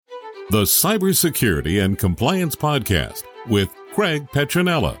the Cybersecurity and Compliance Podcast with Craig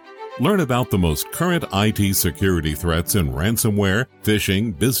Petronella. Learn about the most current IT security threats in ransomware,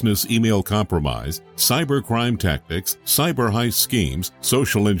 phishing, business email compromise, cybercrime tactics, cyber heist schemes,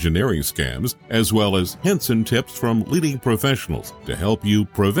 social engineering scams, as well as hints and tips from leading professionals to help you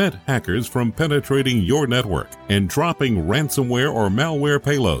prevent hackers from penetrating your network and dropping ransomware or malware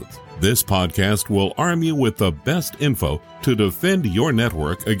payloads. This podcast will arm you with the best info to defend your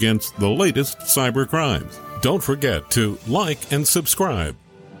network against the latest cyber crimes. Don't forget to like and subscribe.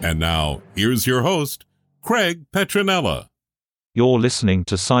 And now, here's your host, Craig Petronella. You're listening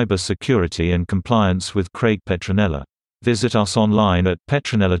to Cybersecurity and Compliance with Craig Petronella. Visit us online at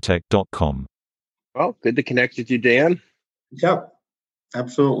petronellatech.com. Well, good to connect with you, Dan. Yep,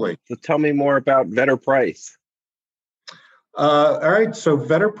 absolutely. So tell me more about Vedder Price. All right, so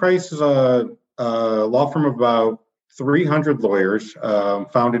Vedder Price is a law firm of about 300 lawyers,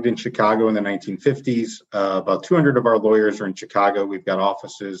 founded in Chicago in the 1950s. About 200 of our lawyers are in Chicago. We've got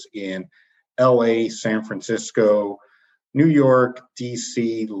offices in LA, San Francisco, New York,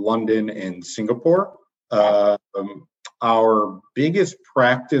 DC, London, and Singapore. Our biggest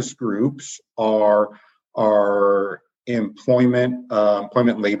practice groups are our employment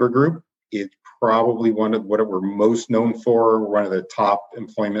labor group. It's probably one of what we're most known for. We're one of the top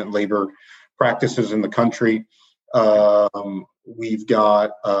employment labor practices in the country. We've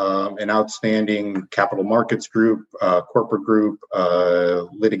got an outstanding capital markets group, corporate group,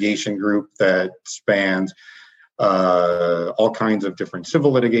 litigation group that spans all kinds of different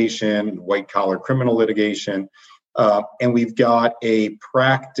civil litigation, white-collar criminal litigation. And we've got a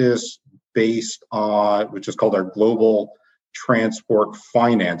practice based on, which is called our Global Transport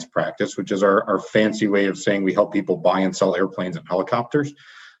Finance practice, which is our fancy way of saying we help people buy and sell airplanes and helicopters.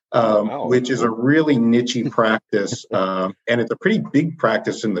 Which is a really niche practice, and it's a pretty big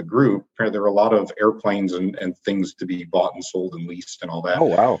practice in the group. There are a lot of airplanes and things to be bought and sold and leased and all that. Oh,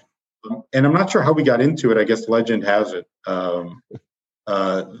 wow. And I'm not sure how we got into it. I guess legend has it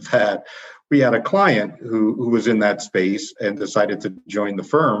that we had a client who was in that space and decided to join the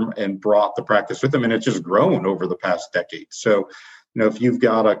firm and brought the practice with them, and it's just grown over the past decade. So, if you've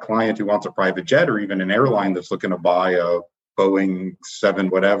got a client who wants a private jet or even an airline that's looking to buy a Boeing 7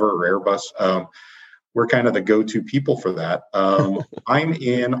 whatever or Airbus, we're kind of the go-to people for that. I'm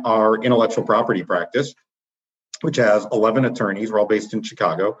in our intellectual property practice, which has 11 attorneys. We're all based in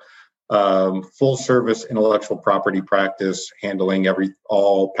Chicago. Full service intellectual property practice, handling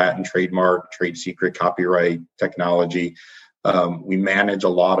all patent, trademark, trade secret, copyright, technology. We manage a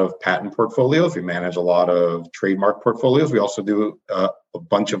lot of patent portfolios. We manage a lot of trademark portfolios. We also do a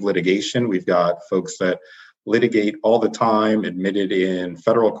bunch of litigation. We've got folks that litigate all the time, admitted in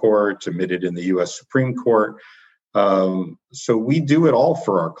federal courts, admitted in the U.S. Supreme Court. So we do it all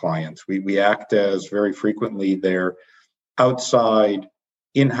for our clients. We act as very frequently their outside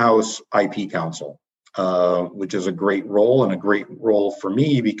in-house IP counsel, which is a great role and a great role for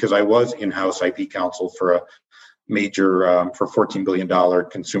me because I was in-house IP counsel for a major, for $14 billion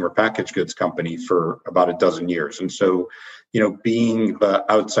consumer packaged goods company for about a dozen years. And so, being the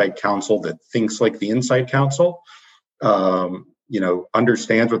outside counsel that thinks like the inside counsel,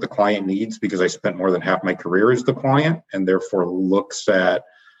 understands what the client needs because I spent more than half my career as the client and therefore looks at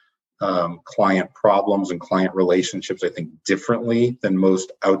client problems and client relationships, I think, differently than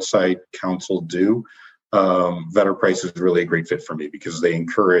most outside counsel do. Vedder Price is really a great fit for me because they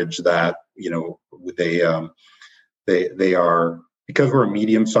encourage that, they are, because we're a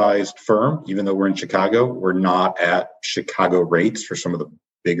medium-sized firm, even though we're in Chicago, we're not at Chicago rates for some of the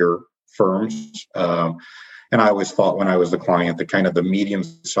bigger firms. And I always thought when I was the client that kind of the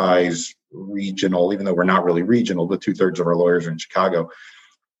medium-sized regional, even though we're not really regional, but 2/3 of our lawyers are in Chicago,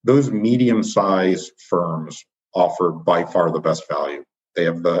 those medium-sized firms offer by far the best value. They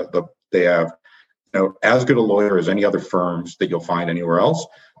have they have as good a lawyer as any other firms that you'll find anywhere else.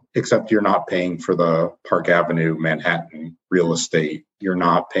 Except you're not paying for the Park Avenue, Manhattan real estate. You're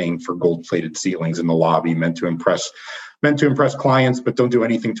not paying for gold-plated ceilings in the lobby meant to impress clients, but don't do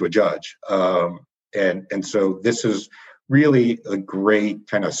anything to a judge. And so this is really a great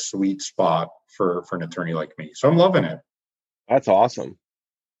kind of sweet spot for an attorney like me. So I'm loving it. That's awesome.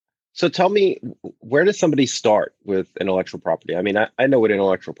 So tell me, where does somebody start with intellectual property? I mean, I know what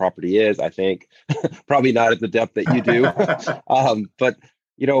intellectual property is, I think, probably not at the depth that you do, but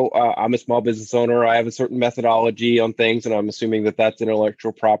I'm a small business owner. I have a certain methodology on things, and I'm assuming that that's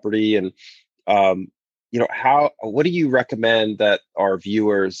intellectual property. And, what do you recommend that our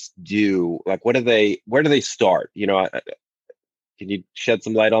viewers do? Like, where do they start? Can you shed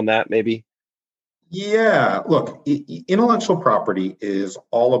some light on that maybe? Yeah, look, intellectual property is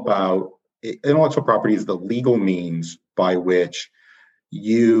the legal means by which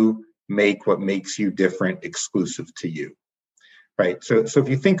you make what makes you different exclusive to you, right? So if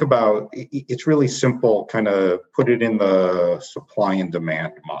you think about it's really simple, kind of put it in the supply and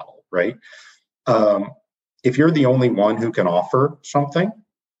demand model, right? If you're the only one who can offer something,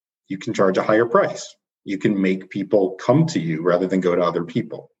 you can charge a higher price. You can make people come to you rather than go to other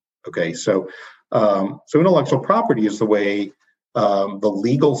people. Okay, so intellectual property is the way the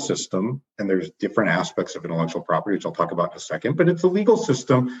legal system, and there's different aspects of intellectual property, which I'll talk about in a second, but it's a legal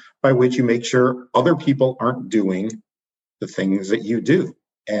system by which you make sure other people aren't doing the things that you do.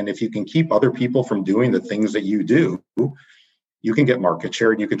 And if you can keep other people from doing the things that you do, you can get market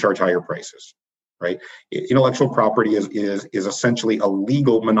share and you can charge higher prices, right? Intellectual property is essentially a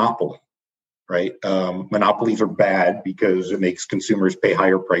legal monopoly, right? Monopolies are bad because it makes consumers pay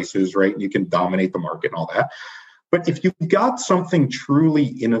higher prices, right? You can dominate the market and all that. But if you've got something truly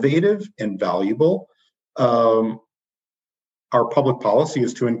innovative and valuable, our public policy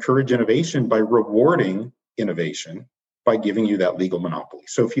is to encourage innovation by rewarding innovation by giving you that legal monopoly.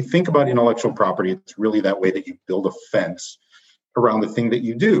 So if you think about intellectual property, it's really that way that you build a fence around the thing that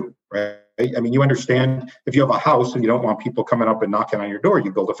you do, right? I mean, you understand if you have a house and you don't want people coming up and knocking on your door,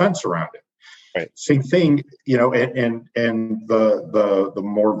 you build a fence around it. Right. Same thing, and the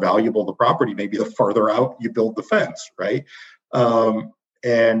more valuable the property, maybe the farther out you build the fence, right?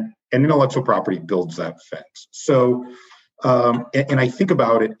 And intellectual property builds that fence. So, and I think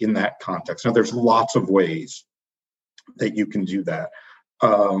about it in that context. Now, there's lots of ways that you can do that.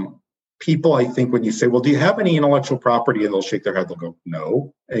 People, I think, when you say, well, do you have any intellectual property? And they'll shake their head, they'll go,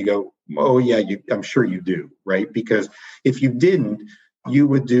 no. And you go, oh, yeah, I'm sure you do, right? Because if you didn't, you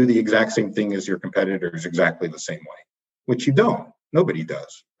would do the exact same thing as your competitors exactly the same way, which you don't. Nobody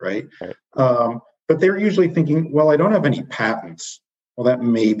does, right? But they're usually thinking, well, I don't have any patents. Well, that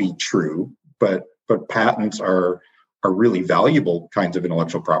may be true, but patents are really valuable kinds of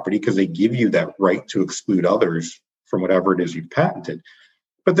intellectual property because they give you that right to exclude others from whatever it is you've patented.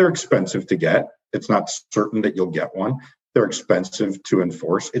 But they're expensive to get. It's not certain that you'll get one. They're expensive to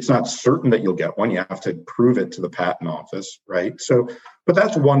enforce. It's not certain that you'll get one. You have to prove it to the patent office, right? So, but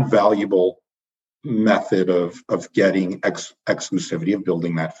that's one valuable method of getting exclusivity, of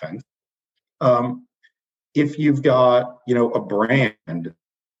building that fence. If you've got, a brand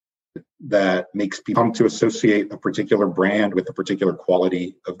that makes people come to associate a particular brand with a particular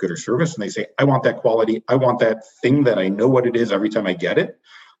quality of good or service, and they say, I want that quality, I want that thing that I know what it is every time I get it.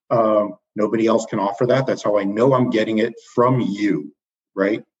 Nobody else can offer that. That's how I know I'm getting it from you,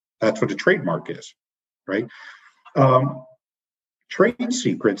 right? That's what a trademark is, right? Trade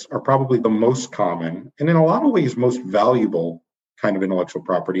secrets are probably the most common and in a lot of ways most valuable kind of intellectual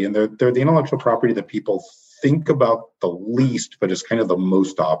property. And they're the intellectual property that people think about the least, but is kind of the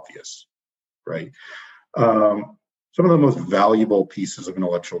most obvious, right? Some of the most valuable pieces of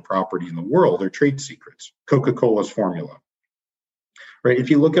intellectual property in the world are trade secrets. Coca-Cola's formula. Right.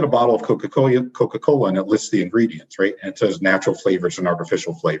 If you look at a bottle of Coca-Cola and it lists the ingredients, right, and it says natural flavors and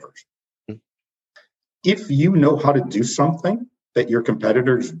artificial flavors. Mm-hmm. If you know how to do something that your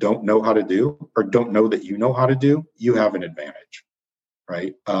competitors don't know how to do or don't know that you know how to do, you have an advantage,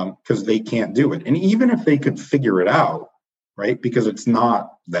 right? Because they can't do it. And even if they could figure it out, right, because it's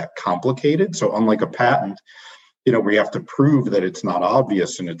not that complicated. So unlike a patent, where you have to prove that it's not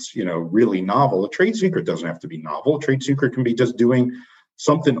obvious and it's, really novel. A trade secret doesn't have to be novel. A trade secret can be just doing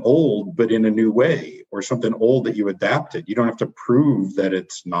something old, but in a new way, or something old that you adapted. You don't have to prove that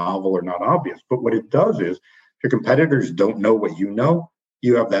it's novel or not obvious. But what it does is, if your competitors don't know what you know,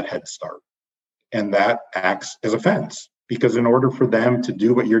 you have that head start. And that acts as a fence, because in order for them to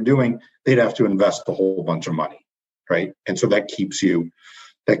do what you're doing, they'd have to invest a whole bunch of money, right? And so that gives you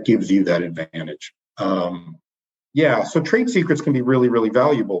that advantage. So trade secrets can be really, really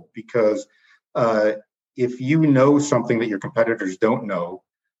valuable because if you know something that your competitors don't know,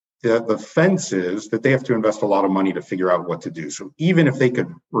 the fence is that they have to invest a lot of money to figure out what to do. So even if they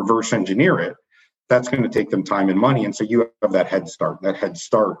could reverse engineer it, that's going to take them time and money. And so you have that head start. That head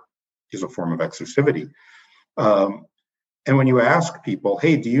start is a form of exclusivity. And when you ask people,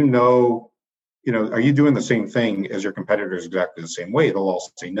 hey, do you know, are you doing the same thing as your competitors exactly the same way? They'll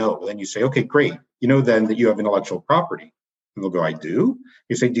all say no. Well, then you say, okay, great. Then that you have intellectual property. And they'll go, I do.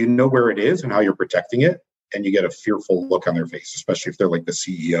 You say, do you know where it is and how you're protecting it? And you get a fearful look on their face, especially if they're like the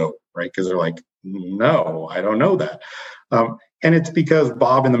CEO, right? Because they're like, no, I don't know that. And it's because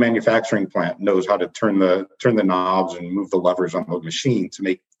Bob in the manufacturing plant knows how to turn the knobs and move the levers on the machine to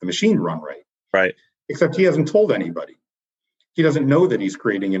make the machine run right. Right. Except he hasn't told anybody. he doesn't know that he's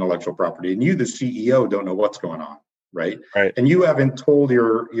creating intellectual property, and you, the CEO, don't know what's going on, right? Right. And you haven't told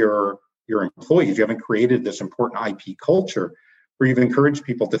your employees, you haven't created this important IP culture where you've encouraged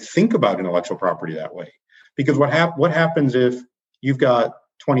people to think about intellectual property that way. Because what happens if you've got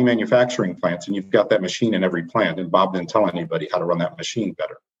 20 manufacturing plants and you've got that machine in every plant, and Bob didn't tell anybody how to run that machine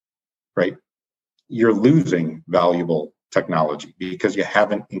better, right? You're losing valuable technology because you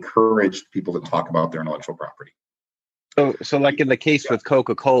haven't encouraged people to talk about their intellectual property. So like in the case with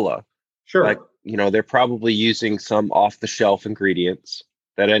Coca-Cola, Sure. like, they're probably using some off-the-shelf ingredients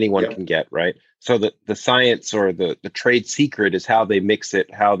that anyone can get, right? So the science or the trade secret is how they mix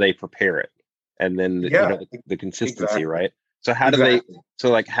it, how they prepare it, and then the consistency, exactly. right? So how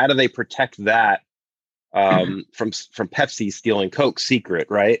do they protect that from Pepsi stealing Coke's secret,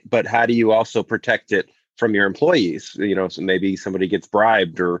 right? But how do you also protect it from your employees? So maybe somebody gets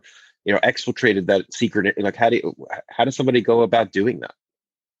bribed or exfiltrated that secret. Like how does somebody go about doing that?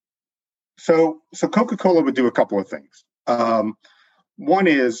 So Coca-Cola would do a couple of things. One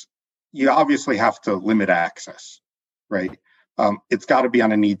is you obviously have to limit access, right? It's got to be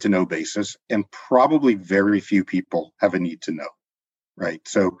on a need to know basis, and probably very few people have a need to know, right?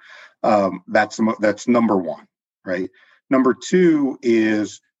 So that's number one, right? Number two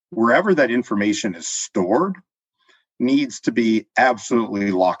is wherever that information is stored needs to be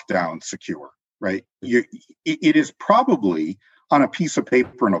absolutely locked down, secure, right? It is probably on a piece of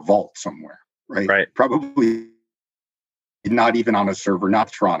paper in a vault somewhere, right? Right. Probably not even on a server, not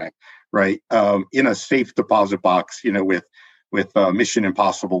electronic, right? In a safe deposit box, with Mission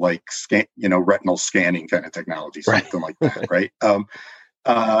Impossible like retinal scanning kind of technology, something like that, right?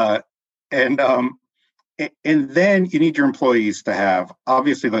 And then you need your employees to have,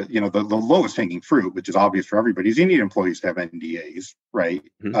 obviously, the lowest hanging fruit, which is obvious for everybody, is you need employees to have NDAs, right?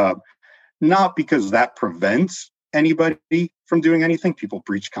 Mm-hmm. Not because that prevents anybody from doing anything. People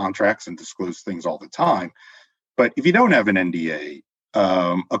breach contracts and disclose things all the time. But if you don't have an NDA,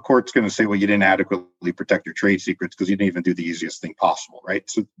 a court's going to say, well, you didn't adequately protect your trade secrets because you didn't even do the easiest thing possible, right?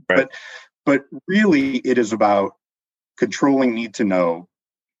 So, right. But really, it is about controlling need to know,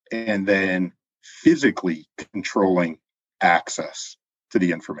 and then physically controlling access to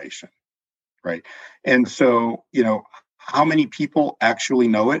the information, right? And so, how many people actually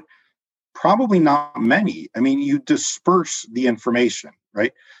know it? Probably not many. I mean, you disperse the information,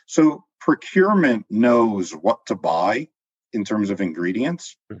 right? So procurement knows what to buy in terms of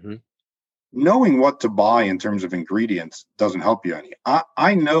ingredients. Mm-hmm. Knowing what to buy in terms of ingredients doesn't help you any.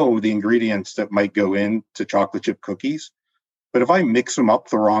 I know the ingredients that might go into chocolate chip cookies, but if I mix them up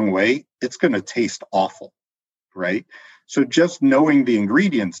the wrong way, it's going to taste awful, right? So just knowing the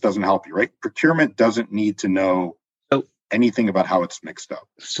ingredients doesn't help you, right? Procurement doesn't need to know anything about how it's mixed up.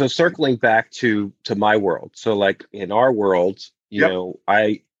 So circling back to my world. So like in our world,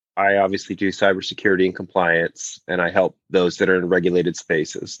 I obviously do cybersecurity and compliance, and I help those that are in regulated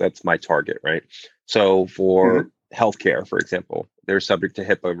spaces. That's my target, right? So for healthcare, for example, they're subject to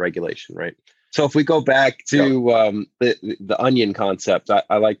HIPAA regulation, right? So if we go back to the onion concept,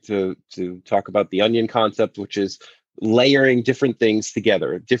 I like to talk about the onion concept, which is layering different things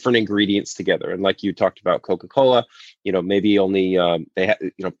together, different ingredients together. And like you talked about Coca-Cola, maybe only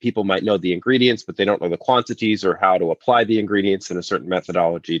people might know the ingredients, but they don't know the quantities or how to apply the ingredients in a certain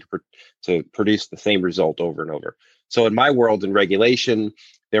methodology to produce the same result over and over. So in my world, in regulation,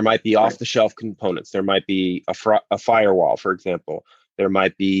 there might be off-the-shelf components. There might be a firewall, for example. There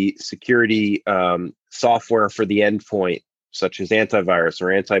might be security software for the endpoint, such as antivirus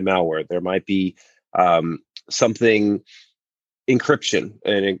or anti-malware. There might be something encryption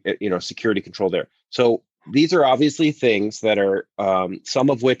and security control there. So these are obviously things that are some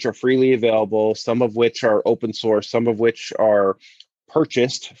of which are freely available, some of which are open source, some of which are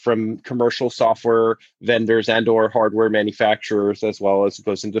purchased from commercial software vendors and or hardware manufacturers, as well as it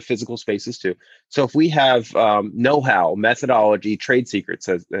goes into physical spaces too. So if we have know-how, methodology, trade secrets,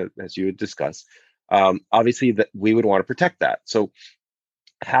 as you had discussed, obviously that we would want to protect that. So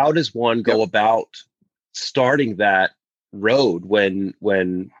how does one go about starting that road when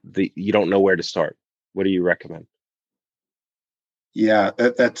you don't know where to start? What do you recommend? Yeah,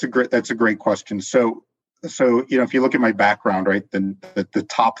 that's a great question. So if you look at my background, right, then the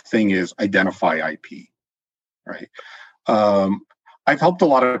top thing is identify IP, right? I've helped a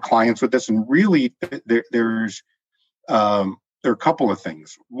lot of clients with this, and really there are a couple of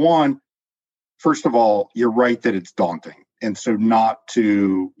things. One, first of all, you're right that it's daunting, and so not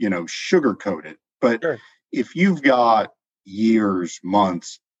to sugarcoat it, but sure. If you've got years,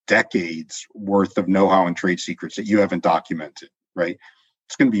 months, decades worth of know-how and trade secrets that you haven't documented, right?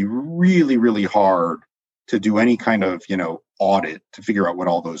 It's going to be really, really hard to do any kind of, audit to figure out what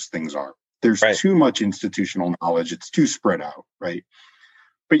all those things are. There's Right. too much institutional knowledge. It's too spread out, right?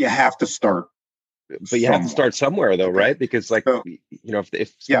 But you have to start But you have to somewhere. start somewhere, though, right? Because, like, So,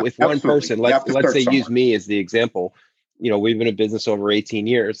 if yeah, if one absolutely. person, You have let's to let's start say use somewhere. me as the example. We've been in business over 18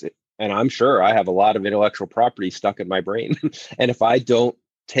 years, and I'm sure I have a lot of intellectual property stuck in my brain. And if I don't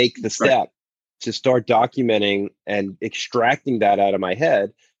take the Right. step to start documenting and extracting that out of my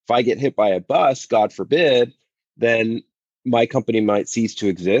head, if I get hit by a bus, God forbid, then my company might cease to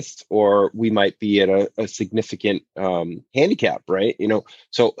exist, or we might be at a significant handicap, right?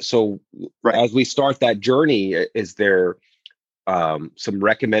 So Right. as we start that journey, is there some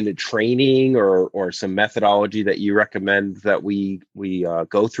recommended training or some methodology that you recommend that we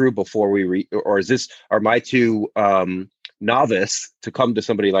go through before or am I too novice to come to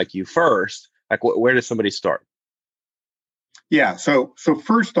somebody like you first? Like, where does somebody start? Yeah. So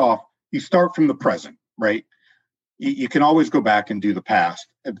first off, you start from the present, right? You can always go back and do the past.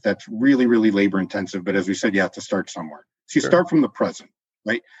 That's really, really labor intensive. But as we said, you have to start somewhere. So you Sure. start from the present,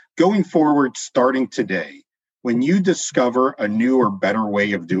 right? Going forward, starting today, when you discover a new or better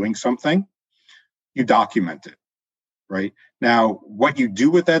way of doing something, you document it, right? Now, what you do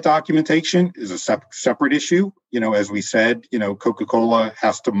with that documentation is a separate issue. As we said, Coca-Cola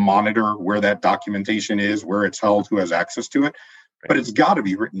has to monitor where that documentation is, where it's held, who has access to it, but it's got to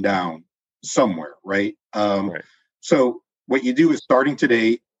be written down somewhere, right? Right. So what you do is starting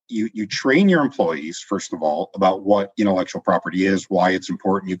today, you train your employees, first of all, about what intellectual property is, why it's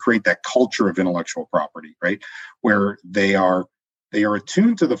important. You create that culture of intellectual property, right? Where they are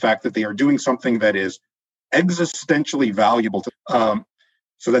attuned to the fact that they are doing something that is existentially valuable to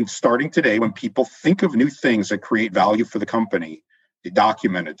so then starting today, when people think of new things that create value for the company, they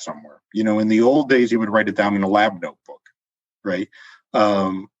document it somewhere. In the old days, you would write it down in a lab notebook, right?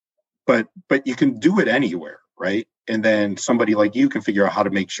 But you can do it anywhere, right? And then somebody like you can figure out how to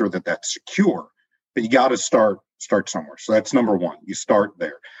make sure that that's secure. But you got to start somewhere. So that's number one. You start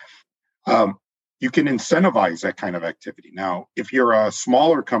there. You can incentivize that kind of activity. Now, if you're a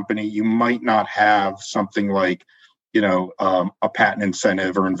smaller company, you might not have something like, a patent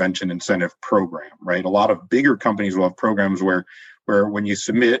incentive or invention incentive program, right? A lot of bigger companies will have programs where when you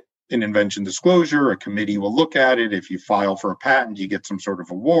submit an invention disclosure, a committee will look at it. If you file for a patent, you get some sort of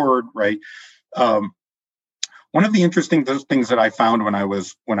award, right? One of the interesting things that I found when I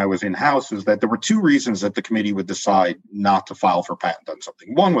was in-house is that there were two reasons that the committee would decide not to file for patent on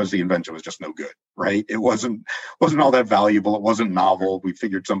something. One was the invention was just no good, right? It wasn't all that valuable. It wasn't novel. We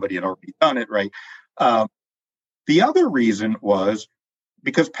figured somebody had already done it, right? The other reason was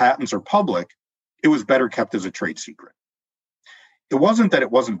because patents are public, it was better kept as a trade secret. It wasn't that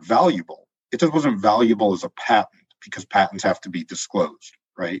it wasn't valuable. It just wasn't valuable as a patent because patents have to be disclosed,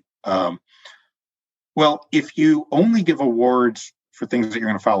 right? Well, if you only give awards for things that you're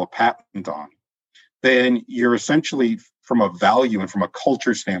going to file a patent on, then you're essentially, from a value and from a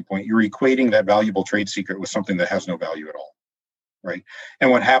culture standpoint, you're equating that valuable trade secret with something that has no value at all, right? And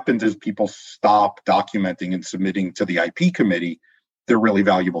what happens is people stop documenting and submitting to the IP committee their really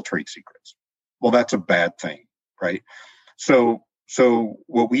valuable trade secrets. Well, that's a bad thing, right? So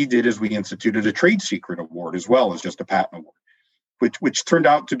what we did is we instituted a trade secret award as well as just a patent award. Which turned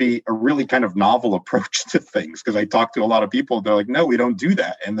out to be a really kind of novel approach to things, because I talked to a lot of people. They're like, no, we don't do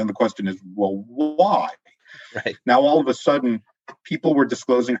that. And then the question is, well, why? Right. Now, all of a sudden, people were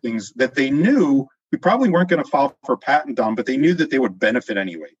disclosing things that they knew we probably weren't going to file for a patent on, but they knew that they would benefit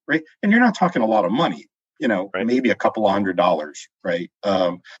anyway, right? And you're not talking a lot of money, Right. maybe a couple of $100, right?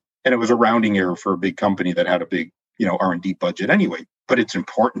 And it was a rounding error for a big company that had a big, R&D budget anyway. But it's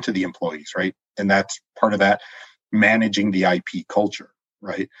important to the employees, right? And that's part of that. Managing the IP culture,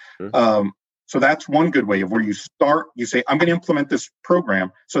 right? Sure. So that's one good way of where you start. You say, I'm going to implement this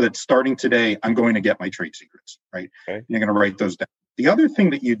program so that starting today, I'm going to get my trade secrets, right? Okay. And you're going to write those down. The other thing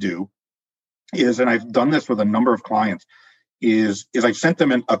that you do is, and I've done this with a number of clients, is I've sent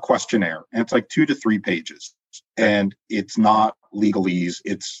them a questionnaire, and it's like 2 to 3 pages, and it's not legalese,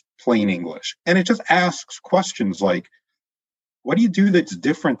 it's plain English. And it just asks questions like, what do you do that's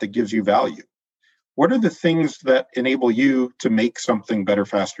different that gives you value? What are the things that enable you to make something better,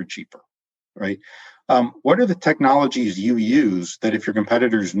 faster, cheaper, right? What are the technologies you use that if your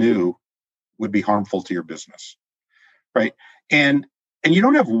competitors knew would be harmful to your business, right? And you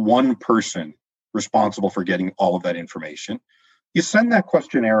don't have one person responsible for getting all of that information. You send that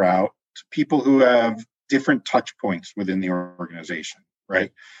questionnaire out to people who have different touch points within the organization,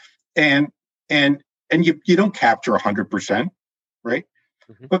 right? And you don't capture 100%, right?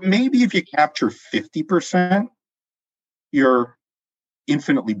 Mm-hmm. But maybe if you capture 50%, you're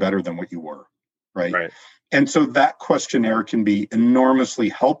infinitely better than what you were, right? Right. And so that questionnaire can be enormously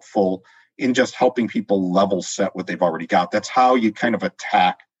helpful in just helping people level set what they've already got. That's how you kind of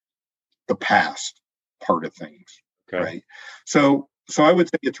attack the past part of things, Okay. right? So I would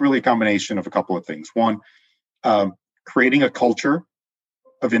say it's really a combination of a couple of things. One, creating a culture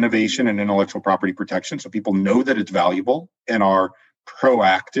of innovation and intellectual property protection so people know that it's valuable and are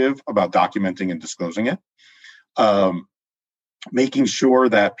proactive about documenting and disclosing it. Making sure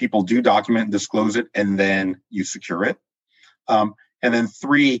that people do document and disclose it, and then you secure it. And then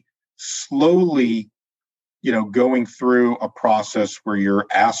 3, slowly, going through a process where you're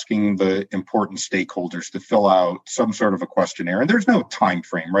asking the important stakeholders to fill out some sort of a questionnaire. And there's no time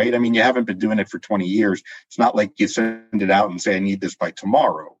frame, right? I mean, you haven't been doing it for 20 years. It's not like you send it out and say, I need this by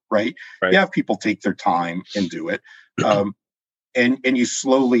tomorrow, right? You have people take their time and do it. And you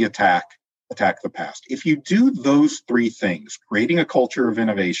slowly attack the past. If you do those 3 things, creating a culture of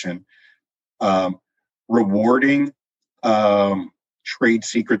innovation, rewarding trade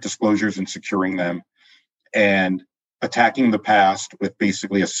secret disclosures and securing them, and attacking the past with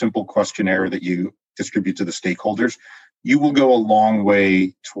basically a simple questionnaire that you distribute to the stakeholders, you will go a long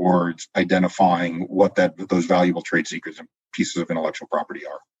way towards identifying what those valuable trade secrets and pieces of intellectual property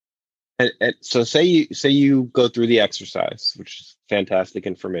are. And so say you go through the exercise, which is fantastic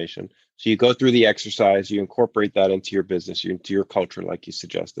information. So you go through the exercise, you incorporate that into your business, into your culture, like you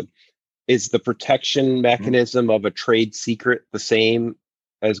suggested. Is the protection mechanism of a trade secret the same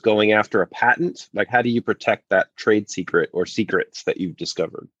as going after a patent? Like, how do you protect that trade secret or secrets that you've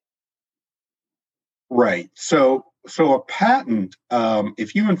discovered? Right. So a patent,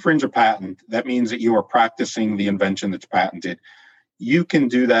 if you infringe a patent, that means that you are practicing the invention that's patented. You can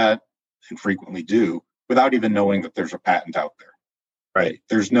do that, and frequently do, without even knowing that there's a patent out there. Right.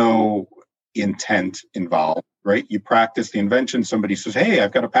 There's no intent involved, right? You practice the invention. Somebody says, hey,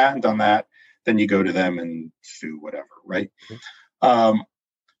 I've got a patent on that. Then you go to them and sue, whatever, right?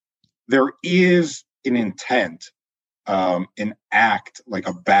 There is an intent, an act, like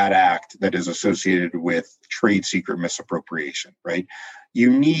a bad act that is associated with trade secret misappropriation, right? You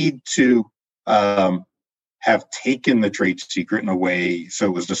need to have taken the trade secret in a way, so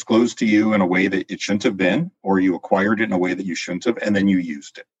it was disclosed to you in a way that it shouldn't have been, or you acquired it in a way that you shouldn't have, and then you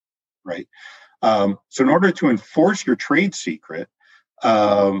used it, right? So in order to enforce your trade secret,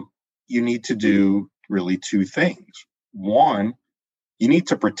 you need to do really 2 things. One, you need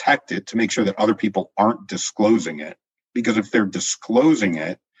to protect it to make sure that other people aren't disclosing it, because if they're disclosing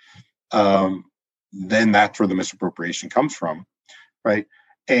it, then that's where the misappropriation comes from, right?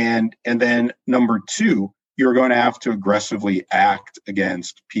 And then number 2, you're going to have to aggressively act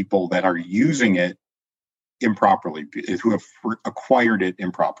against people that are using it improperly, who have acquired it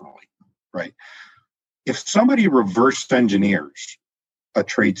improperly, right? If somebody reverse engineers a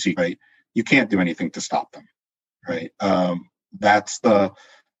trade secret, right, you can't do anything to stop them, right? That's the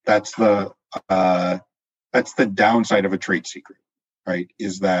downside of a trade secret, right?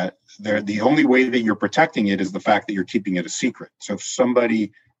 Is that the only way that you're protecting it is the fact that you're keeping it a secret. So if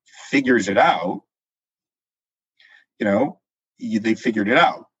somebody figures it out, they figured it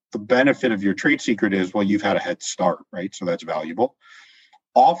out. The benefit of your trade secret is, well, you've had a head start, right? So that's valuable.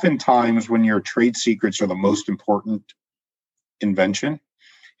 Oftentimes when your trade secrets are the most important invention,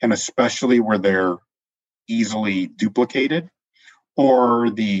 and especially where they're easily duplicated,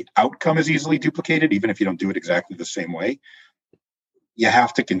 or the outcome is easily duplicated, even if you don't do it exactly the same way, you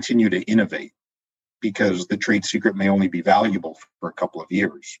have to continue to innovate, because the trade secret may only be valuable for a couple of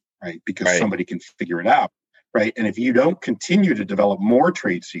years, right? Because somebody can figure it out, right? And if you don't continue to develop more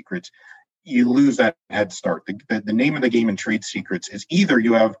trade secrets, you lose that head start. The name of the game in trade secrets is either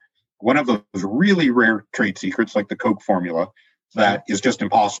you have one of those really rare trade secrets, like the Coke formula, that is just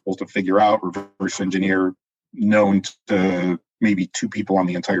impossible to figure out, reverse engineer, known to maybe 2 people on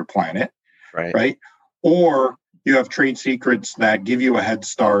the entire planet, right? Or you have trade secrets that give you a head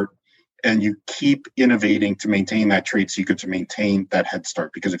start, and you keep innovating to maintain that trade secret, to maintain that head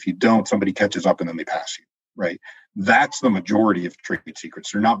start, because if you don't, somebody catches up and then they pass you, right? That's the majority of trade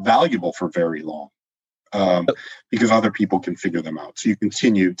secrets. They're not valuable for very long, because other people can figure them out. So you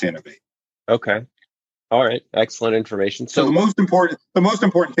continue to innovate. Okay. All right. Excellent information. So the most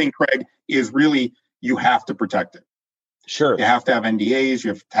important thing, Craig, is really you have to protect it. Sure. You have to have NDAs.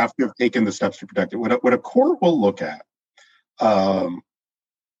 You have to have taken the steps to protect it. What a court will look at, and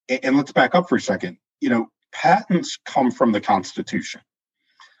let's back up for a second. Patents come from the Constitution.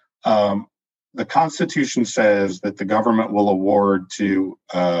 The Constitution says that the government will award to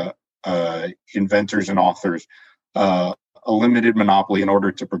inventors and authors a limited monopoly in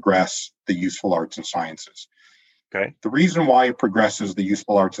order to progress the useful arts and sciences. Okay. The reason why it progresses the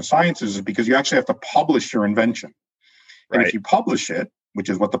useful arts and sciences is because you actually have to publish your invention. And if you publish it, which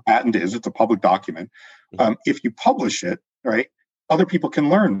is what the patent is, it's a public document. If you publish it, right, other people can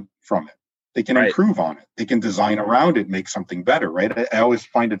learn from it. They can improve on it. They can design around it, make something better, right? I always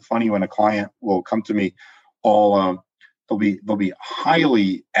find it funny when a client will come to me, they'll be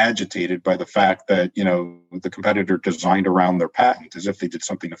highly agitated by the fact that, you know, the competitor designed around their patent as if they did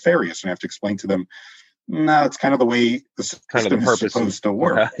something nefarious. And I have to explain to them, no, it's kind of the way the system is supposed to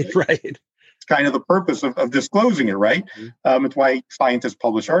work. Right. It's kind of the purpose of disclosing it, right? It's why scientists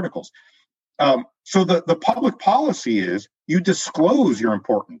publish articles. So the public policy is you disclose your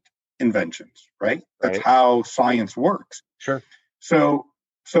important inventions, right? That's how science works. Sure. So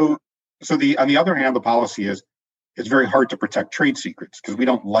on the other hand, the policy is it's very hard to protect trade secrets because we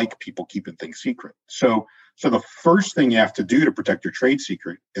don't like people keeping things secret. So the first thing you have to do to protect your trade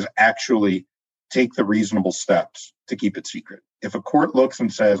secret is actually take the reasonable steps to keep it secret. If a court looks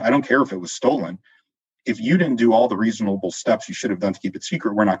and says, I don't care if it was stolen, if you didn't do all the reasonable steps you should have done to keep it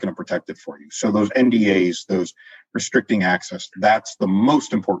secret, we're not going to protect it for you. So those NDAs, those restricting access, that's the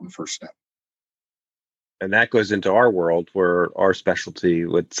most important first step. And that goes into our world where our specialty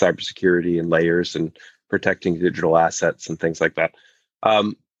with cybersecurity and layers and protecting digital assets and things like that.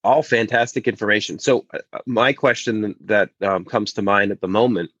 All fantastic information. So my question that comes to mind at the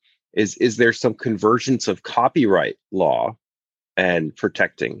moment is there some convergence of copyright law and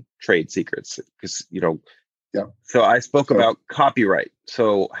protecting trade secrets? Because, you know, so I spoke about copyright.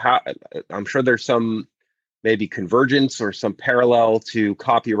 So how, I'm sure there's some maybe convergence or some parallel to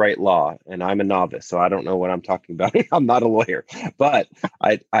copyright law. And I'm a novice, so I don't know what I'm talking about. I'm not a lawyer, but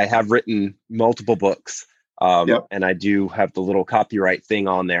I have written multiple books. And I do have the little copyright thing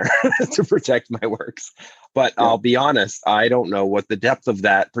on there to protect my works. But I'll be honest, I don't know what the depth of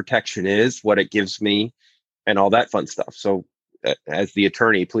that protection is, what it gives me, and all that fun stuff. So as the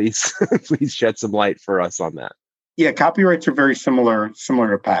attorney, please shed some light for us on that. Yeah, copyrights are very similar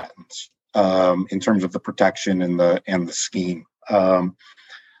to patents in terms of the protection and the scheme. A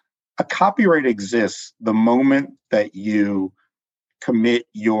copyright exists the moment that you commit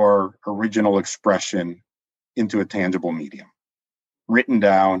your original expression into a tangible medium, written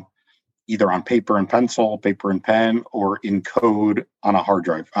down either on paper and pencil, paper and pen, or in code on a hard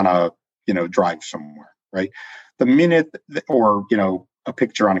drive, on a drive somewhere, right? The minute, or a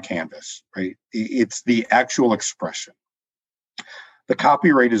picture on a canvas, right? It's the actual expression. The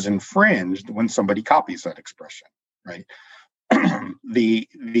copyright is infringed when somebody copies that expression, right?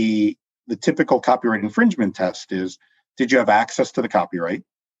 The typical copyright infringement test is, did you have access to the copyright?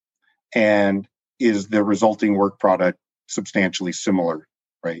 And is the resulting work product substantially similar,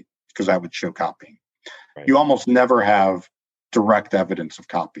 right? Because that would show copying. Right. You almost never have direct evidence of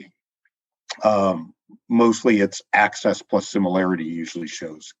copying. Mostly it's access plus similarity usually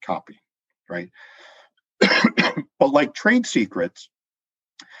shows copying, right? But like trade secrets,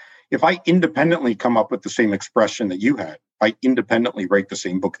 if I independently come up with the same expression that you had, I independently write the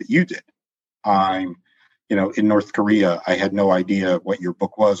same book that you did. I'm in North Korea, I had no idea what your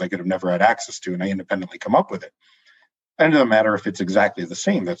book was. I could have never had access to, and I independently come up with it. And it doesn't matter if it's exactly the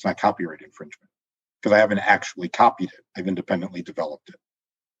same. That's not copyright infringement because I haven't actually copied it. I've independently developed it.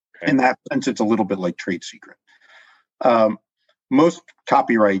 Okay. In that sense, it's a little bit like trade secret. Most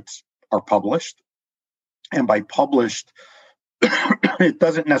copyrights are published. And by published, it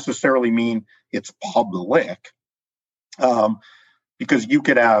doesn't necessarily mean it's public because you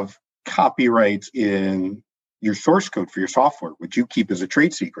could have copyrights in your source code for your software, which you keep as a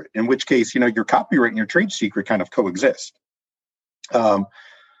trade secret, in which case, your copyright and your trade secret kind of coexist. To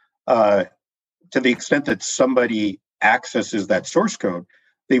the extent that somebody accesses that source code,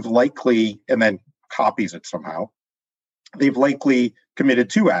 they've likely, and then copies it somehow, they've likely committed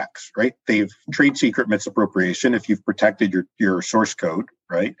two acts, right? They've trade secret misappropriation if you've protected your source code,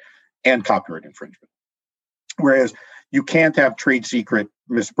 right? And copyright infringement. Whereas you can't have trade secret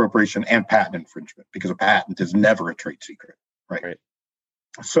misappropriation and patent infringement because a patent is never a trade secret, right?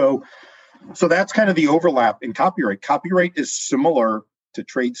 So that's kind of the overlap in copyright. Copyright is similar to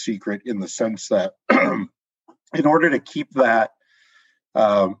trade secret in the sense that in order to keep that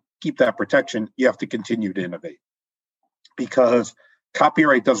protection, you have to continue to innovate because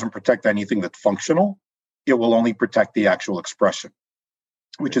copyright doesn't protect anything that's functional. It will only protect the actual expression,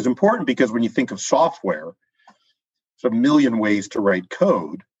 which is important because when you think of software, there's a million ways to write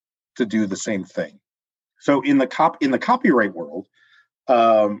code to do the same thing. So in the copyright world,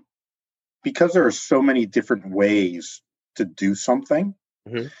 because there are so many different ways to do something,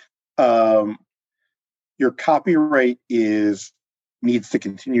 your copyright needs to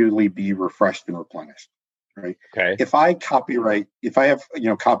continually be refreshed and replenished. right? Okay. If I have,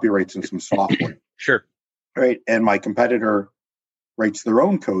 copyrights in some software, Sure. right, and my competitor writes their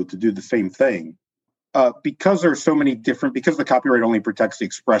own code to do the same thing, because there's so many different, because the copyright only protects the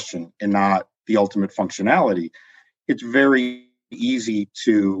expression and not the ultimate functionality, it's very easy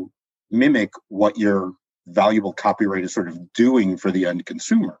to mimic what your valuable copyright is sort of doing for the end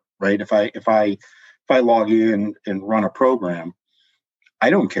consumer, right? If I log in and run a program, I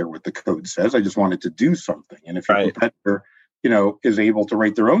don't care what the code says. I just want it to do something. And if your Right. competitor, is able to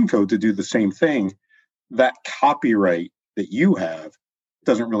write their own code to do the same thing, that copyright that you have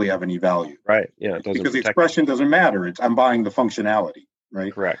doesn't really have any value. Right. Yeah. It doesn't Because the protect expression doesn't matter. I'm buying the functionality,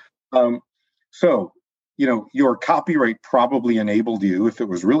 right? Correct. So, your copyright probably enabled you, if it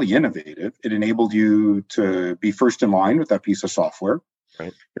was really innovative, it enabled you to be first in line with that piece of software.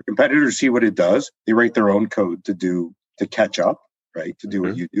 Right. Your competitors see what it does. They write their own code to catch up, right? To do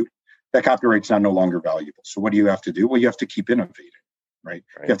what you do. That copyright's now no longer valuable. So what do you have to do? Well, you have to keep innovating, right?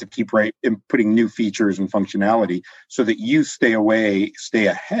 You have to keep putting new features and functionality so that you stay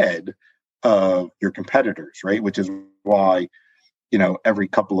ahead of your competitors, right? Which is why, every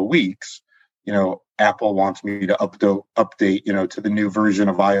couple of weeks, Apple wants me to update, to the new version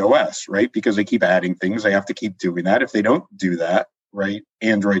of iOS, right? Because they keep adding things. They have to keep doing that. If they don't do that, right,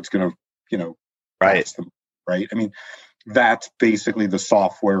 Android's going to, pass them, right? I mean, that's basically the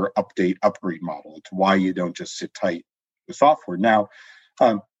software upgrade model. It's why you don't just sit tight with software. Now,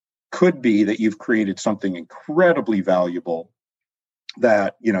 could be that you've created something incredibly valuable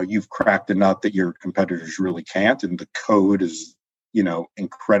that, you've cracked a nut that your competitors really can't, and the code is,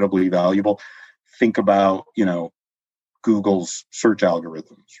 incredibly valuable. Think about, Google's search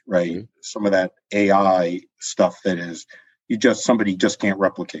algorithms, right? Mm-hmm. Some of that AI stuff that is somebody just can't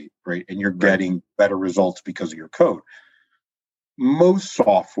replicate, right? And you're getting better results because of your code. Most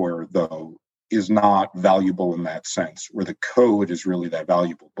software, though, is not valuable in that sense, where the code is really that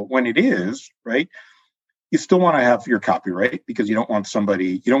valuable. But when it is, right, you still want to have your copyright, because you don't want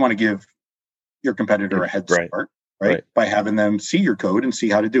to give your competitor a head start, right? By having them see your code and see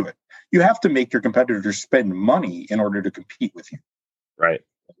how to do it. You have to make your competitors spend money in order to compete with you. Right.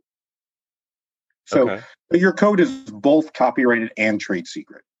 So your code is both copyrighted and trade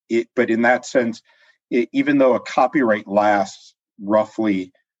secret. But in that sense, even though a copyright lasts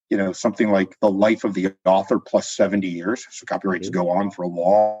roughly, something like the life of the author plus 70 years, so copyrights go on for a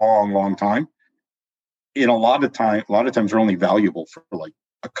long, long time. In a lot of times they're only valuable for like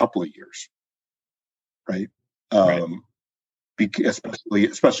a couple of years, right?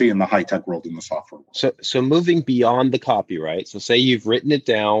 Especially in the high tech world, in the software world. So moving beyond the copyright. So say you've written it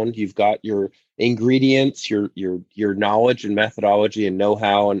down, you've got your ingredients, your knowledge and methodology and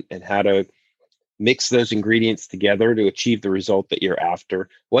know-how and how to mix those ingredients together to achieve the result that you're after.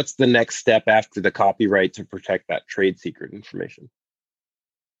 What's the next step after the copyright to protect that trade secret information?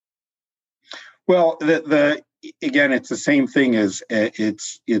 Well, again, it's the same thing as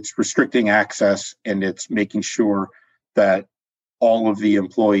it's restricting access, and it's making sure that all of the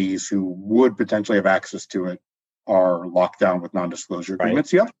employees who would potentially have access to it are locked down with non-disclosure agreements.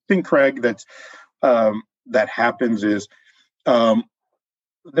 The other thing, Craig, that happens is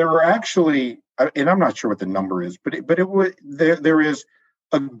there are actually, and I'm not sure what the number is, but there is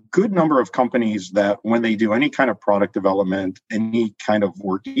a good number of companies that when they do any kind of product development, any kind of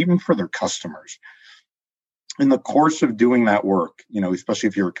work, even for their customers, in the course of doing that work, especially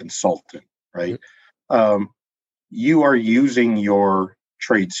if you're a consultant, right? You are using your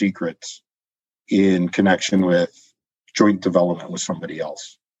trade secrets in connection with joint development with somebody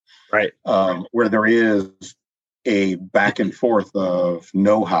else, right? Where there is a back and forth of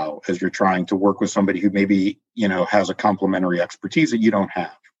know-how as you're trying to work with somebody who maybe, has a complementary expertise that you don't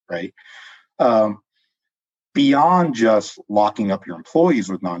have, right? Beyond just locking up your employees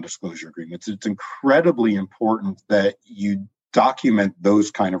with non-disclosure agreements, it's incredibly important that you document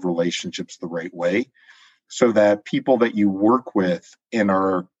those kind of relationships the right way, so that people that you work with and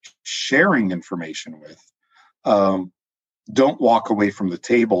are sharing information with don't walk away from the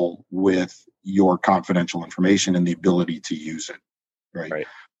table with your confidential information and the ability to use it, right?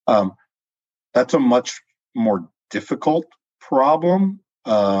 That's a much more difficult problem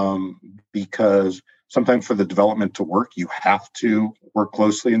because sometimes for the development to work, you have to work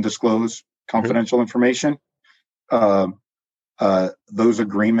closely and disclose confidential information. Those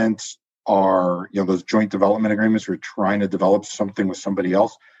agreements are, those joint development agreements, we're trying to develop something with somebody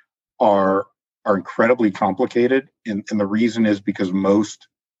else, are incredibly complicated. And the reason is because most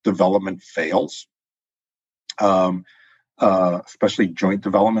development fails, especially joint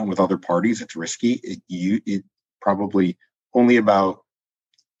development with other parties. It's risky. It probably only about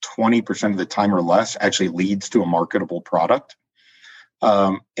 20% of the time or less actually leads to a marketable product.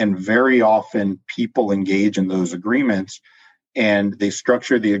 And very often people engage in those agreements and they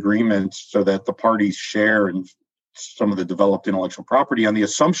structure the agreements so that the parties share in some of the developed intellectual property on the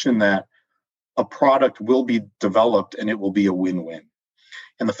assumption that a product will be developed and it will be a win-win.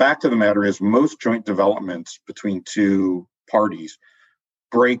 And the fact of the matter is most joint developments between two parties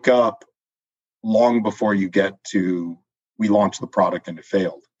break up long before you get to we launched the product and it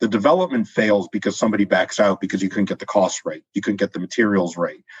failed. The development fails because somebody backs out because you couldn't get the costs right. You couldn't get the materials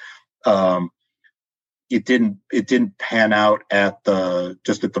right. It didn't pan out at the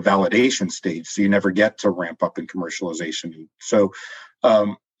validation stage. So you never get to ramp up in commercialization. So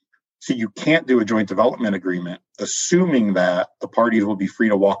you can't do a joint development agreement assuming that the parties will be free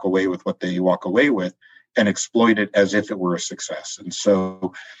to walk away with what they walk away with and exploit it as if it were a success. And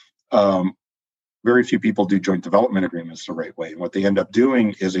so very few people do joint development agreements the right way. And what they end up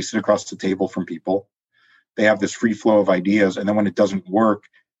doing is they sit across the table from people. They have this free flow of ideas. And then when it doesn't work,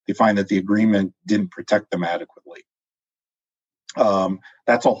 they find that the agreement didn't protect them adequately.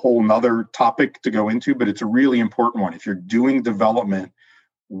 That's a whole nother topic to go into, but it's a really important one. If you're doing development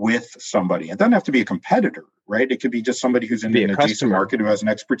with somebody, it doesn't have to be a competitor, right? It could be just somebody who's in an adjacent market who has an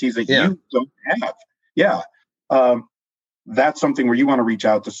expertise that you don't have. Yeah. That's something where you want to reach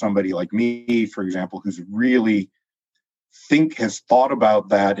out to somebody like me, for example, who's really has thought about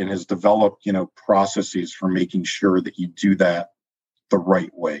that and has developed, processes for making sure that you do that the right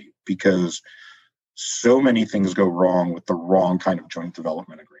way, because so many things go wrong with the wrong kind of joint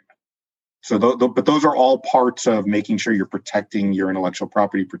development agreement. So, but those are all parts of making sure you're protecting your intellectual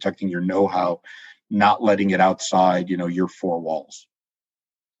property, protecting your know-how, not letting it outside, your four walls.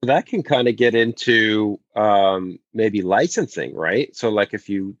 That can kind of get into maybe licensing, right? So like if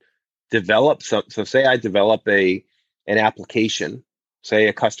you develop so say I develop an application, say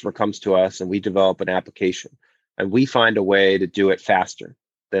a customer comes to us and we develop an application and we find a way to do it faster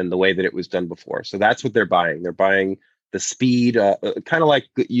than the way that it was done before. So that's what they're buying. They're buying the speed, kind of like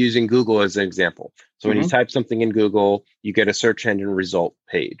using Google as an example. So when you type something in Google, you get a search engine result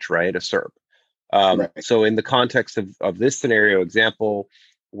page, right? A SERP. Right. So in the context of this scenario example,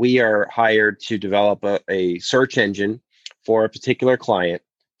 we are hired to develop a search engine for a particular client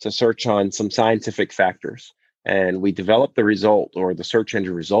to search on some scientific factors. And we develop the result or the search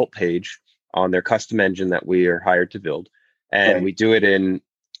engine result page on their custom engine that we are hired to build. And we do it in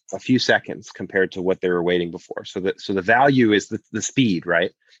a few seconds compared to what they were waiting before. So the value is the speed,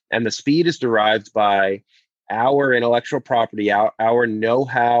 right? And the speed is derived by our intellectual property, our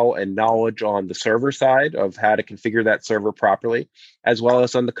know-how and knowledge on the server side of how to configure that server properly, as well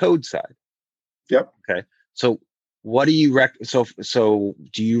as on the code side. Yep. Okay. So what do you so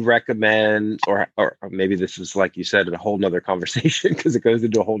do you recommend, or maybe this is, like you said, a whole nother conversation because it goes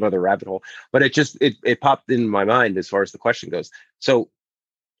into a whole nother rabbit hole, but it popped in my mind as far as the question goes. So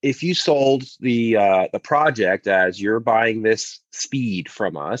if you sold the project as you're buying this speed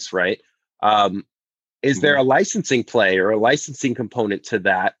from us, right? Is there a licensing play or a licensing component to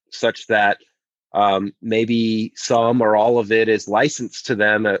that, such that maybe some or all of it is licensed to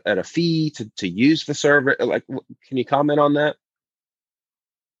them at a fee to use the server? Like, can you comment on that?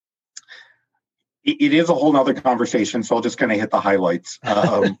 It is a whole nother conversation, so I'll just kind of hit the highlights.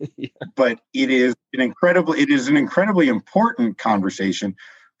 But it is an incredibly important conversation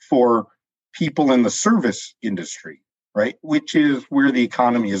for people in the service industry, right? Which is where the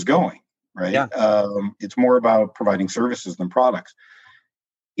economy is going. Right. Yeah. It's more about providing services than products.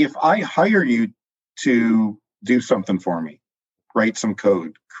 If I hire you to do something for me, write some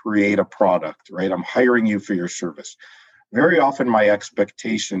code, create a product, right? I'm hiring you for your service. Very often my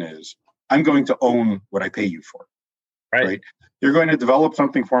expectation is I'm going to own what I pay you for. Right? You're going to develop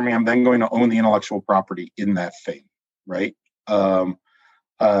something for me. I'm then going to own the intellectual property in that thing. Right.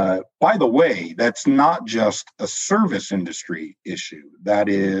 By the way, that's not just a service industry issue. That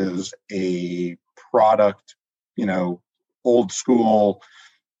is a product, old school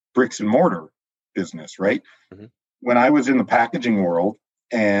bricks and mortar business, right? Mm-hmm. When I was in the packaging world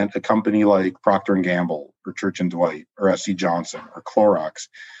and a company like Procter & Gamble or Church & Dwight or SC Johnson or Clorox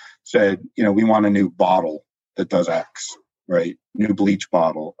said, we want a new bottle that does X, right? New bleach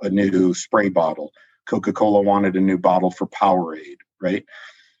bottle, a new spray bottle. Coca-Cola wanted a new bottle for Powerade, right?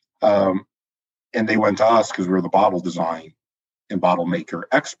 And they went to us because we were the bottle design and bottle maker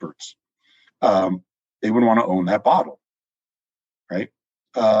experts. They would want to own that bottle, right?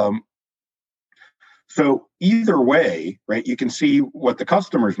 So either way, right, you can see what the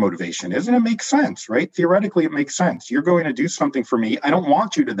customer's motivation is, and it makes sense, right? Theoretically, it makes sense. You're going to do something for me. I don't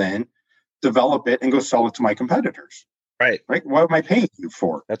want you to then develop it and go sell it to my competitors, Right. Right. What am I paying you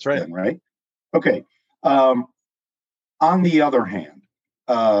for? That's right. Then, right. Okay. On the other hand,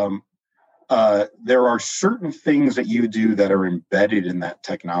 there are certain things that you do that are embedded in that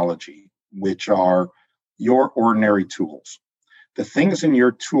technology, which are your ordinary tools. The things in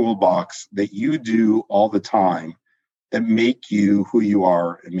your toolbox that you do all the time that make you who you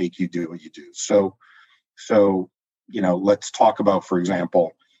are and make you do what you do. So, let's talk about, for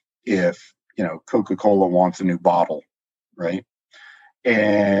example, if, Coca-Cola wants a new bottle, right?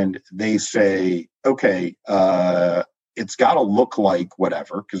 And they say, okay, it's got to look like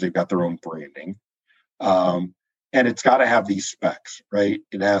whatever, because they've got their own branding. And it's got to have these specs, right?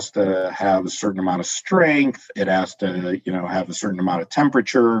 It has to have a certain amount of strength. It has to, have a certain amount of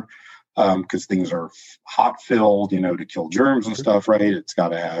temperature, because things are hot filled, to kill germs and stuff, right? It's got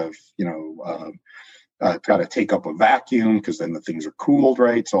to have, it's got to take up a vacuum, because then the things are cooled,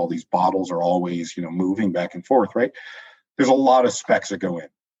 right? So all these bottles are always, moving back and forth, right? There's a lot of specs that go in.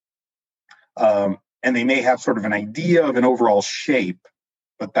 And they may have sort of an idea of an overall shape,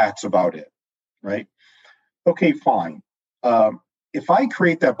 but that's about it, right? Okay, fine. If I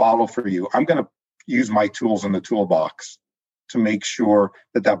create that bottle for you, I'm going to use my tools in the toolbox to make sure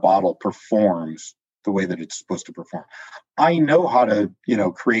that that bottle performs the way that it's supposed to perform. I know how to,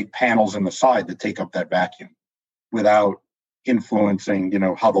 create panels in the side that take up that vacuum without influencing,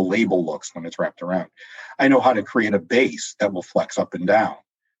 how the label looks when it's wrapped around. I know how to create a base that will flex up and down,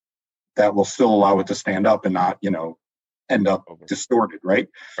 that will still allow it to stand up and not, end up distorted, right?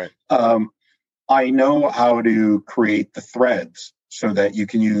 Right. I know how to create the threads so that you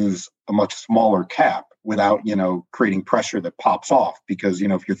can use a much smaller cap without, creating pressure that pops off. Because,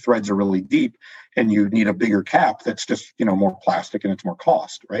 if your threads are really deep and you need a bigger cap, that's just, more plastic and it's more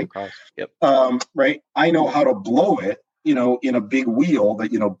cost, right? Yep. Right. I know how to blow it, in a big wheel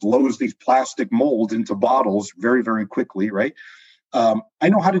that, blows these plastic molds into bottles very, very quickly, right? I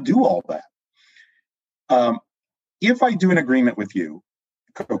know how to do all that. If I do an agreement with you,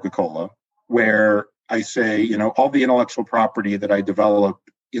 Coca-Cola, where I say, all the intellectual property that I developed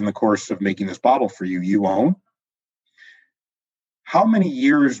in the course of making this bottle for you, you own. How many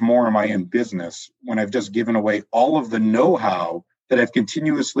years more am I in business when I've just given away all of the know-how that I've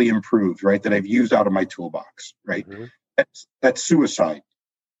continuously improved, right? That I've used out of my toolbox, right? Mm-hmm. That's suicide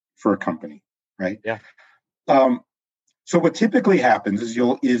for a company, right? Yeah. So what typically happens is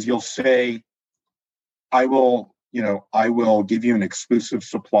you'll say, I will give you an exclusive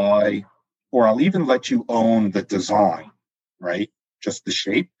supply, or I'll even let you own the design, right? Just the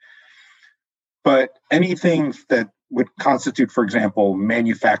shape. But anything that would constitute, for example,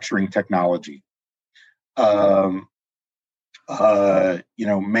 manufacturing technology,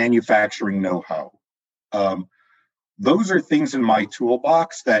 manufacturing know-how. Those are things in my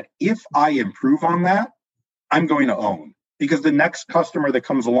toolbox that if I improve on that, I'm going to own. Because the next customer that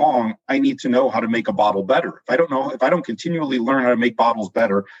comes along, I need to know how to make a bottle better. If I don't continually learn how to make bottles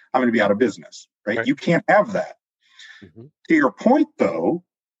better, I'm going to be out of business, right? You can't have that. Mm-hmm. To your point, though,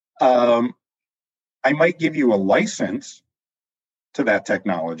 I might give you a license to that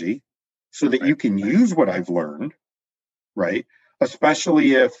technology so that you can use what I've learned, right?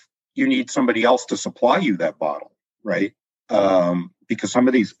 Especially if you need somebody else to supply you that bottle, right? Because some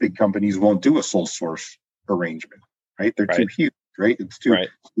of these big companies won't do a sole source arrangement. Right? They're too huge, right? It's too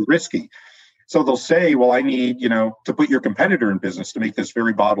risky. So they'll say, well, I need, to put your competitor in business to make this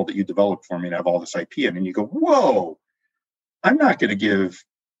very bottle that you developed for me and have all this IP in. And you go, whoa, I'm not going to give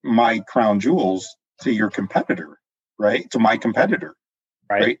my crown jewels to your competitor, right? To my competitor,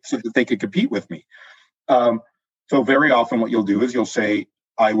 right? So that they could compete with me. So very often what you'll do is you'll say,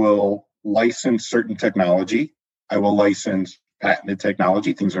 I will license certain technology. I will license patented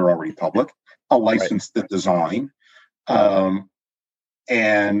technology, things that are already public. I'll license the design.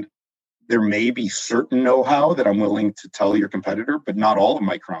 And there may be certain know-how that I'm willing to tell your competitor, but not all of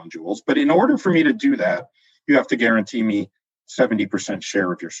my crown jewels. But in order for me to do that, you have to guarantee me 70%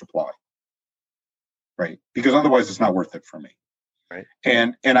 share of your supply, right? Because otherwise it's not worth it for me. Right.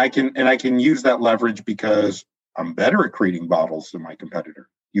 And I can use that leverage because I'm better at creating bottles than my competitor.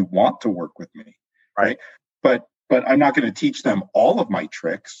 You want to work with me, right? But I'm not going to teach them all of my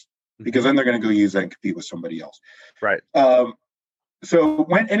tricks, because then they're going to go use that and compete with somebody else. Right. So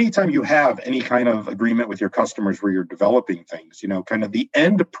anytime you have any kind of agreement with your customers where you're developing things, kind of the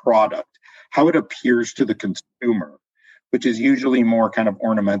end product, how it appears to the consumer, which is usually more kind of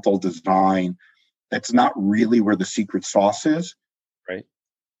ornamental design, that's not really where the secret sauce is. Right.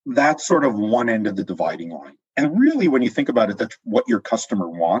 That's sort of one end of the dividing line. And really, when you think about it, that's what your customer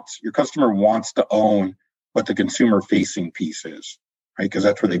wants. Your customer wants to own what the consumer-facing piece is. Right, because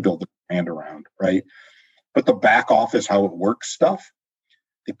that's where they build the brand around, right? but the back office, how it works stuff,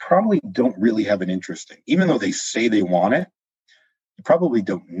 they probably don't really have an interest in. Even though they say they want it, they probably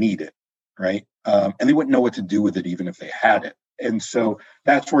don't need it, right? And they wouldn't know what to do with it even if they had it. And so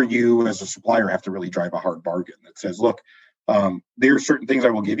that's where you as a supplier have to really drive a hard bargain that says, look, there are certain things I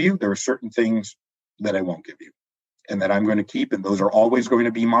will give you. There are certain things that I won't give you and that I'm going to keep. And those are always going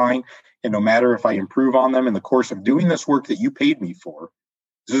to be mine. And no matter if I improve on them in the course of doing this work that you paid me for,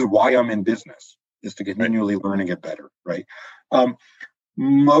 this is why I'm in business, is to continually learn and get better, right?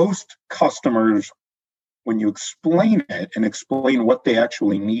 Most customers, when you explain it and explain what they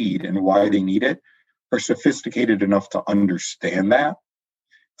actually need and why they need it, are sophisticated enough to understand that.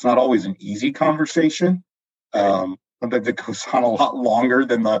 It's not always an easy conversation. Sometimes it goes on a lot longer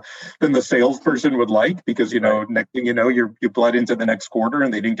than the salesperson would like, because next thing you know, you bled into the next quarter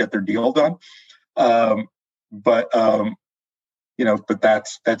and they didn't get their deal done. But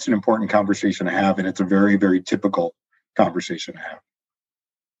that's an important conversation to have, and it's a very, very typical conversation to have.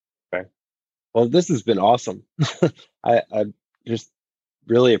 Okay. Well, this has been awesome. I just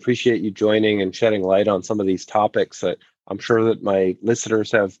really appreciate you joining and shedding light on some of these topics that I'm sure that my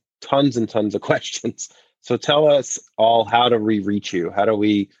listeners have tons and tons of questions. So tell us all, how do we reach you? How do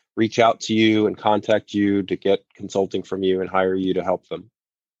we reach out to you and contact you to get consulting from you and hire you to help them?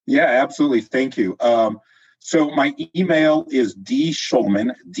 Yeah, absolutely. Thank you. So my email is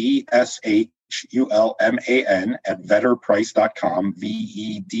dshulman, DSHULMAN at vedderprice.com,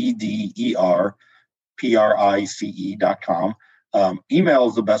 VEDDERPRICE.com. Email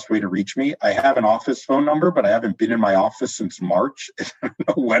is the best way to reach me. I have an office phone number, but I haven't been in my office since March. I don't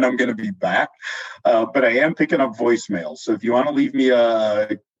know when I'm going to be back, but I am picking up voicemails. So if you want to leave me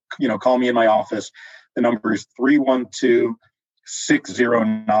call me in my office, the number is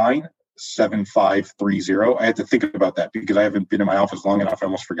 312-609-7530. I had to think about that because I haven't been in my office long enough. I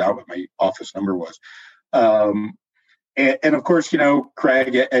almost forgot what my office number was. And of course,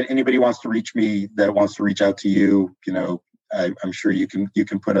 Craig, anybody wants to reach me that wants to reach out to you, I'm sure you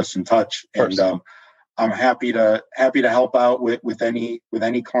can put us in touch, and I'm happy to help out with any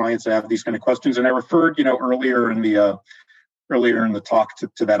clients that have these kind of questions. And I referred, earlier in the talk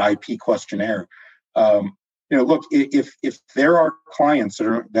to that IP questionnaire. Look, if there are clients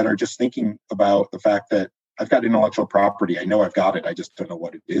that are just thinking about the fact that I've got intellectual property, I know I've got it, I just don't know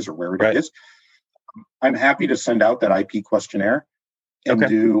what it is or where it is. I'm happy to send out that IP questionnaire and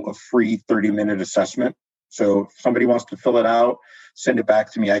do a free 30-minute assessment. So if somebody wants to fill it out, send it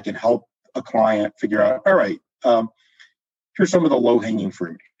back to me. I can help a client figure out, all right, here's some of the low-hanging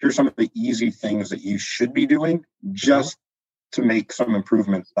fruit. Here's some of the easy things that you should be doing just to make some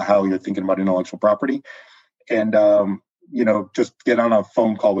improvements to how you're thinking about intellectual property. And, just get on a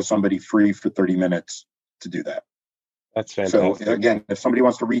phone call with somebody free for 30 minutes to do that. That's fantastic. So again, if somebody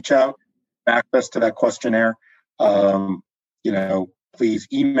wants to reach out, access to that questionnaire, please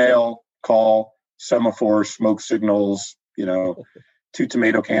email, call, semaphore, smoke signals, 2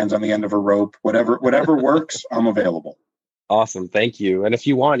 tomato cans on the end of a rope, whatever works, I'm available. Awesome. Thank you. And if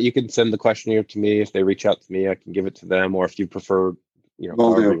you want, you can send the questionnaire to me. If they reach out to me, I can give it to them. Or if you prefer,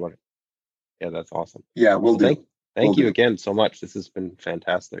 however you want it. Yeah, that's awesome. Yeah, we'll do. Thank you again so much. This has been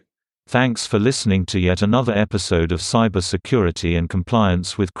fantastic. Thanks for listening to yet another episode of Cybersecurity and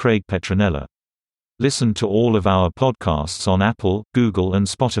Compliance with Craig Petronella. Listen to all of our podcasts on Apple, Google, and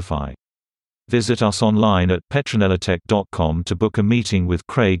Spotify. Visit us online at petronelatech.com to book a meeting with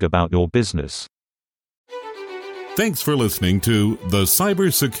Craig about your business. Thanks for listening to the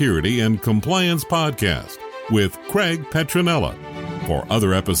Cybersecurity and Compliance Podcast with Craig Petronella. For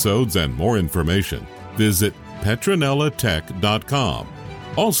other episodes and more information, visit petronelatech.com.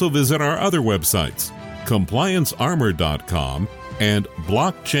 Also visit our other websites, compliancearmor.com and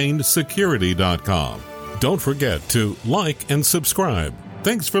blockchainsecurity.com. Don't forget to like and subscribe.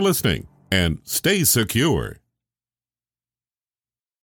 Thanks for listening, and stay secure.